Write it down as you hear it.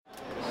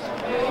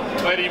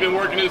Eddie, you've been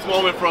working this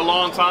moment for a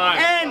long time.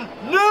 And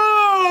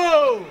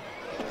no!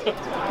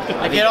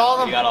 I get all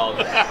of them. You got all of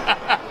them.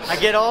 I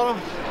get all of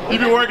them.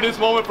 You've been working this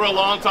moment for a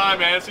long time,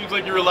 man. It seems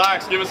like you're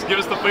relaxed. Give us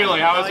the feeling.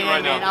 How is it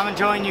right man, now? I'm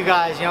enjoying you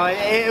guys. You know,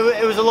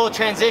 it was a little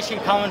transition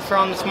coming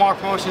from the small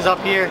promotions up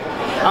here.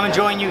 I'm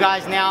enjoying you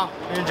guys now.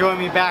 You're enjoying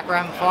me back. We're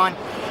having fun,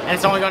 and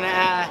it's only going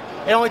to.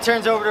 It only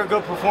turns over to a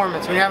good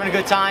performance. When you're having a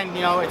good time,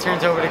 you know, it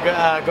turns over to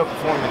good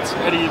performance.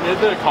 Eddie, you made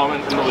the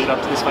comment in the lead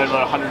up to this fight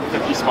about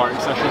 150 sparring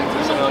sessions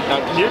or something like that.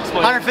 Can you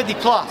explain? 150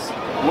 plus.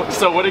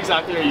 So what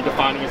exactly are you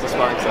defining as a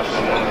sparring session?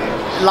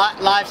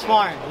 Live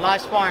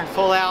sparring,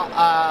 full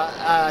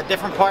out,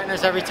 different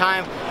partners every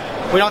time.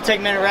 We don't take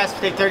minute rest,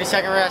 we take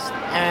 30-second rest,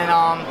 and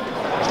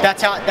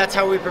that's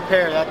how we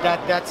prepare.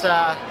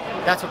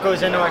 That's what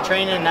goes into our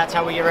training, and that's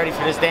how we get ready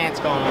for this dance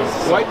going on.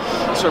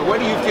 Why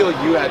do you feel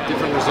you had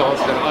different results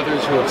than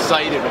others who have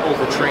cited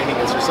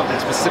overtraining? Is there something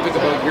specific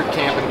about your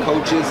camp and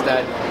coaches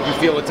that you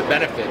feel it's a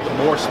benefit? The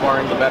more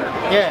sparring, the better.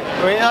 Yeah,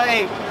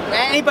 hey,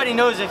 anybody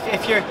knows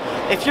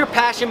if you're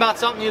passionate about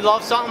something, you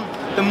love something,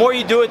 the more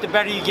you do it, the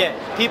better you get.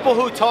 People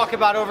who talk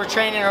about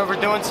overtraining or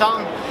overdoing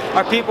something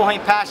are people who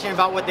ain't passionate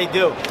about what they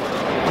do.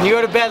 When you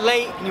go to bed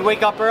late and you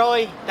wake up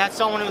early, that's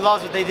someone who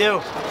loves what they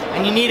do.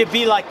 And you need to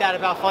be like that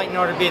about fighting in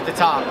order to be at the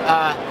top.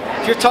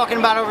 If you're talking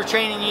about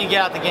overtraining, you need to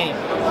get out the game.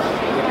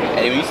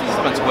 Hey, we used to see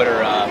on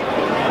Twitter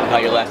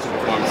about your last two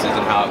performances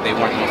and how they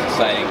weren't the most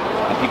exciting,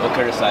 and people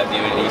criticized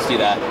you, and you see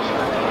that.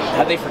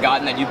 Have they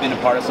forgotten that you've been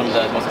a part of some of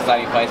the most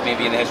exciting fights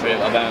maybe in the history of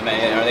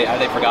MMA? Have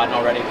they forgotten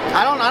already?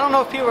 I don't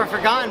know if people have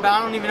forgotten, but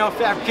I don't even know if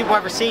people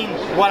have ever seen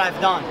what I've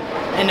done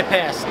in the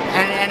past.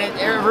 And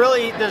it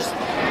really, it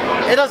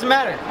doesn't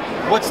matter.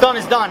 What's done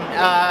is done.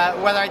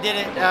 Whether I did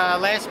it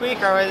last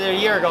week or whether a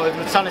year ago,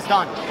 what's done is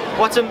done.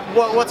 What's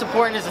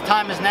important is the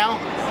time is now,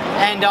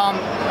 and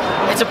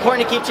it's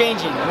important to keep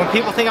changing. When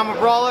people think I'm a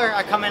brawler,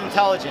 I come in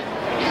intelligent.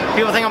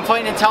 People think I'm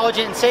fighting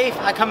intelligent and safe,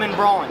 I come in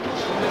brawling.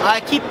 I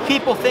keep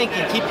people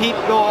thinking, keep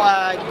people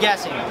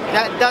guessing.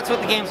 That's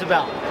what the game's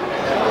about.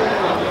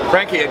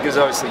 Frankie Edgar's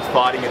obviously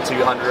fighting at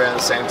 200 around the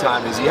same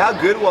time as you. How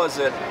good was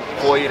it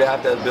for you to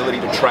have the ability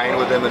to train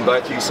with him and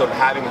both of you sort of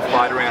having a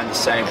fight around the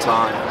same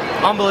time?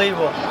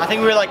 Unbelievable. I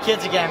think we were like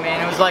kids again,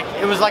 man. It was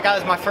like I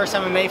was my first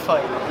MMA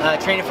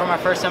fight, training for my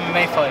first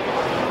MMA fight.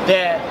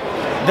 The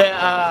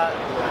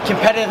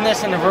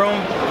competitiveness in the room,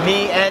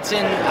 me,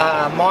 Edson,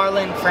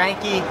 Marlon,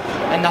 Frankie,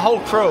 and the whole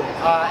crew.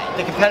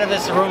 The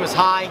competitiveness in the room is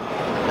high,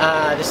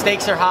 the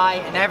stakes are high,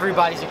 and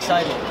everybody's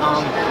excited.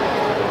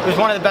 It was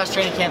one of the best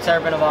training camps I've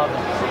ever been involved in.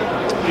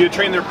 You had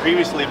trained there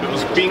previously, but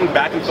was being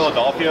back in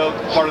Philadelphia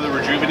part of the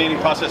rejuvenating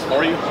process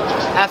for you?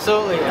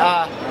 Absolutely.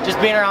 Just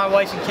being around my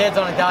wife and kids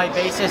on a daily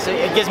basis,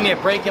 it gives me a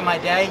break in my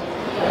day.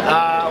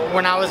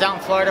 When I was out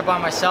in Florida by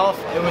myself,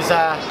 it was,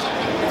 I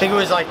think it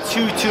was like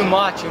too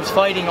much. It was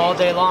fighting all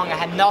day long. I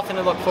had nothing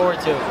to look forward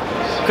to.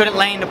 Couldn't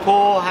lay in the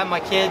pool, have my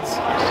kids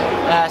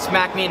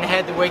smack me in the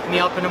head to wake me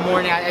up in the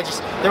morning.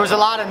 There was a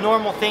lot of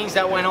normal things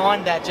that went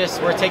on that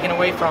just were taken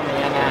away from me,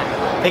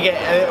 and they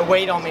get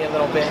weighed on me a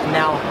little bit. And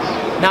now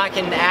I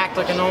can act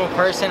like a normal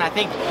person. I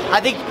think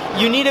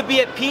you need to be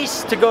at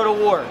peace to go to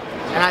war,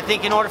 and I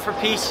think in order for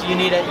peace, you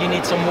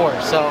need some war.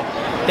 So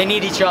they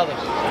need each other.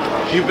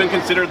 You've been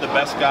considered the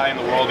best guy in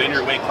the world in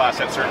your weight class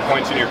at certain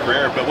points in your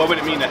career, but what would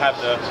it mean to have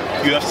the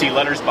UFC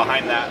letters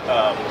behind that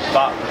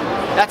thought?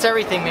 That's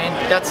everything, man.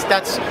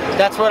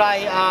 That's what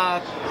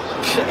I,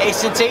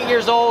 since 8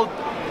 years old,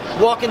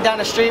 walking down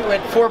the street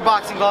with 4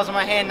 boxing gloves in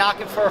my hand,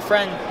 knocking for a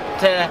friend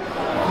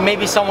to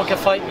maybe someone could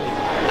fight me.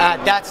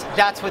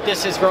 That's what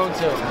this has grown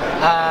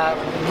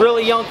to.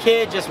 Really young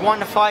kid, just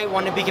wanting to fight,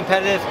 wanting to be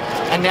competitive,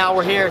 and now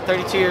we're here,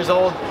 32 years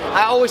old.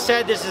 I always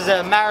said this is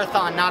a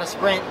marathon, not a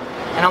sprint.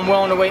 And I'm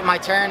willing to wait my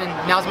turn, and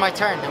now's my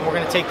turn, and we're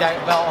going to take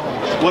that belt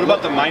home. What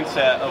about the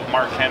mindset of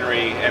Mark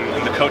Henry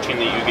and the coaching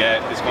that you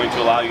get is going to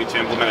allow you to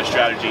implement a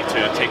strategy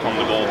to take home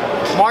the gold?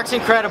 Mark's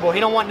incredible. He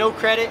don't want no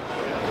credit.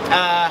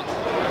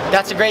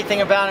 That's a great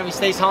thing about him. He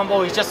stays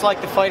humble. He's just like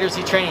the fighters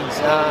he trains.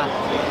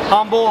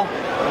 Humble,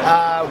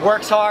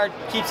 works hard,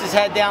 keeps his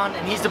head down,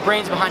 and he's the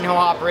brains behind the whole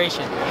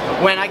operation.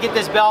 When I get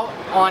this belt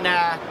on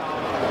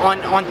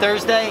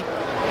Thursday,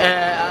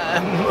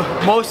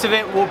 most of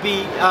it will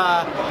be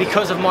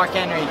because of Mark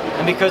Henry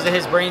and because of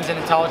his brains and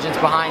intelligence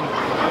behind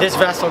this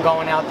vessel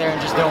going out there and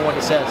just doing what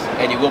he says.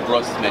 Eddie, Will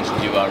Brooks has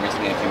mentioned you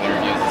recently in a few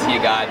interviews. Is he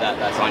a guy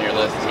that's on your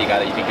list? Is he a guy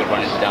that you think could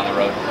run into down the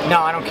road?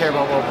 No, I don't care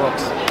about Will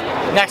Brooks.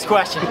 Next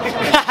question.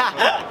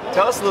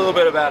 Tell us a little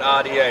bit about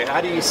RDA.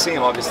 How do you see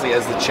him, obviously,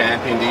 as the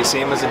champion? Do you see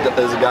him as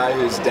a guy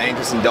who's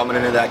dangerous and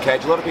dominant in that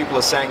cage? A lot of people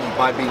are saying he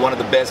might be one of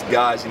the best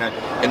guys, in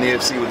the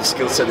UFC with the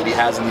skill set that he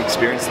has and the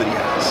experience that he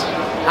has.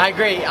 I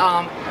agree.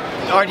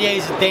 RDA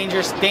is a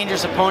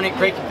dangerous opponent,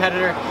 great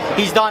competitor.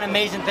 He's done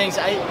amazing things.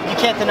 You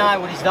can't deny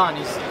what he's done.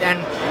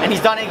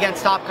 He's done it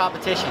against top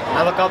competition.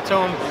 I look up to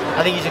him.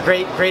 I think he's a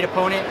great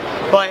opponent.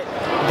 But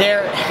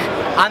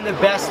I'm the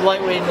best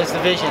lightweight in this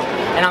division,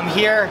 and I'm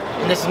here,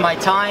 and this is my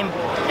time.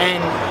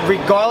 And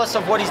regardless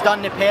of what he's done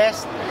in the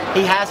past,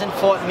 he hasn't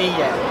fought me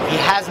yet. He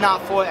has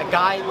not fought a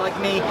guy like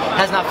me,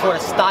 has not fought a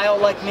style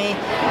like me,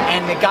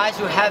 and the guys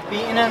who have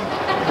beaten him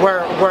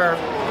were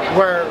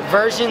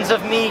versions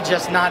of me,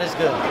 just not as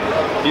good.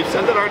 You've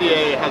said that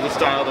RDA has a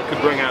style that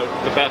could bring out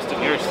the best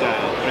in your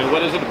style. I mean,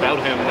 what is it about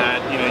him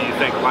that you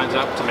think lines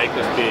up to make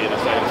this be an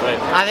exciting fight?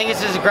 I think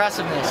it's his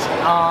aggressiveness.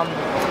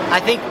 I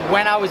think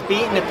when I was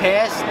beaten in the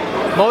past,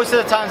 most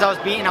of the times I was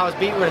beaten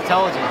with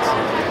intelligence.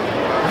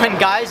 When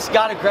guys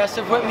got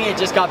aggressive with me, it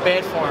just got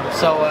bad for him.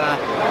 So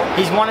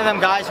he's one of them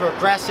guys who are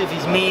aggressive,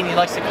 he's mean, he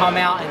likes to come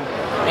out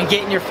and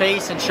get in your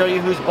face and show you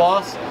who's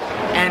boss.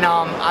 And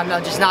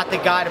I'm just not the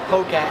guy to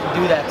poke at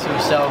and do that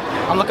to. So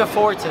I'm looking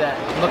forward to that.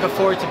 I'm looking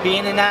forward to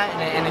being in that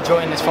and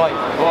enjoying this fight.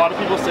 A lot of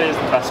people say he's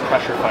the best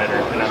pressure fighter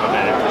in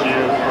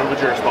MMA. What would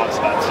your response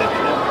to that statement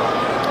be?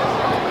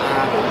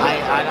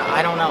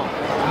 I don't know.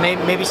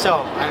 Maybe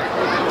so.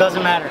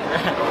 Doesn't matter.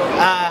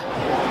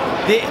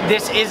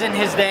 This isn't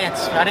his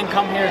dance. I didn't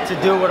come here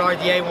to do what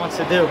RDA wants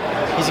to do.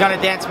 He's going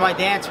to dance my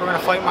dance, we're going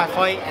to fight my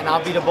fight, and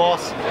I'll be the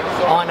boss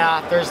on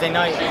Thursday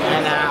night,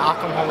 and I'll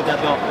come home with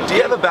that belt. Do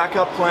you have a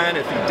backup plan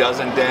if he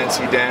doesn't dance,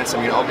 he dance?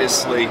 I mean,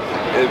 obviously,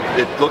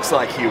 it looks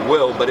like he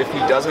will, but if he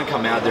doesn't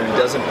come out there and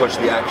doesn't push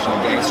the action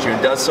against you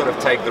and does sort of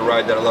take the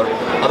road that a lot of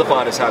other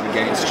fighters have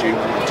against you,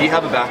 do you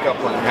have a backup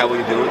plan? How will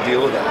you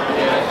deal with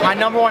that? My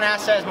number one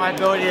asset is my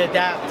ability to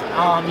adapt.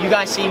 You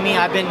guys see me,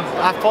 I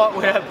fought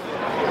with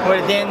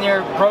a damn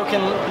near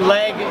broken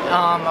leg.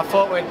 I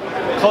fought with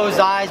closed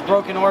eyes,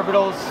 broken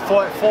orbitals,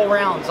 fought full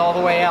rounds all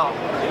the way out.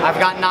 I've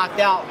got knocked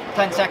out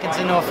 10 seconds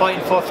into a fight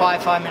and fought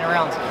 5-minute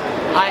rounds.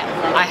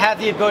 I have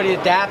the ability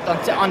to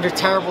adapt under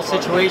terrible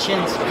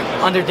situations,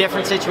 under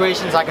different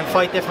situations. I can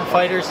fight different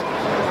fighters.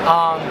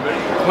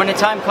 When the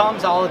time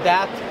comes, I'll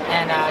adapt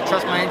and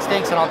trust my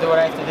instincts, and I'll do what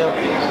I have to do.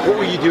 What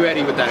will you do,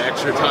 Eddie, with that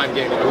extra time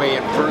getting away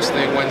in first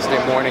thing Wednesday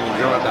morning? You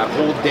don't have that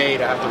whole day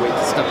to have to wait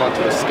to step onto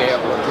a scale.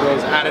 What do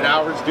those added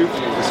hours do for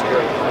you? Just for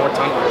more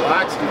time to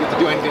relax? Do you get to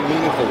do anything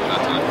meaningful with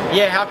that time?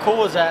 Yeah, how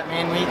cool is that,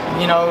 man?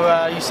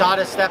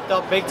 USADA stepped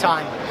up big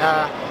time.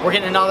 We're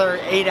getting another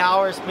 8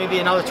 hours, maybe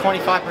another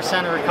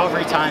 25% of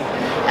recovery time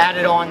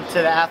added on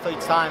to the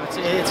athlete's time.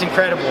 It's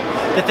incredible.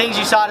 The things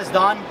USADA's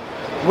done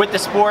with the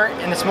sport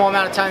in the small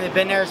amount of time they've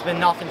been there has been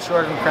nothing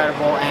short of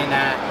incredible, and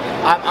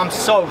I'm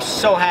so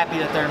happy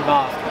that they're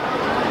involved.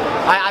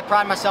 I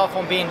pride myself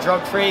on being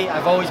drug-free.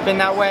 I've always been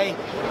that way.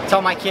 I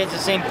tell my kids the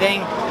same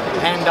thing,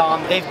 and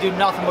they do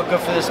nothing but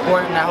good for the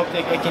sport, and I hope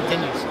that it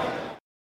continues.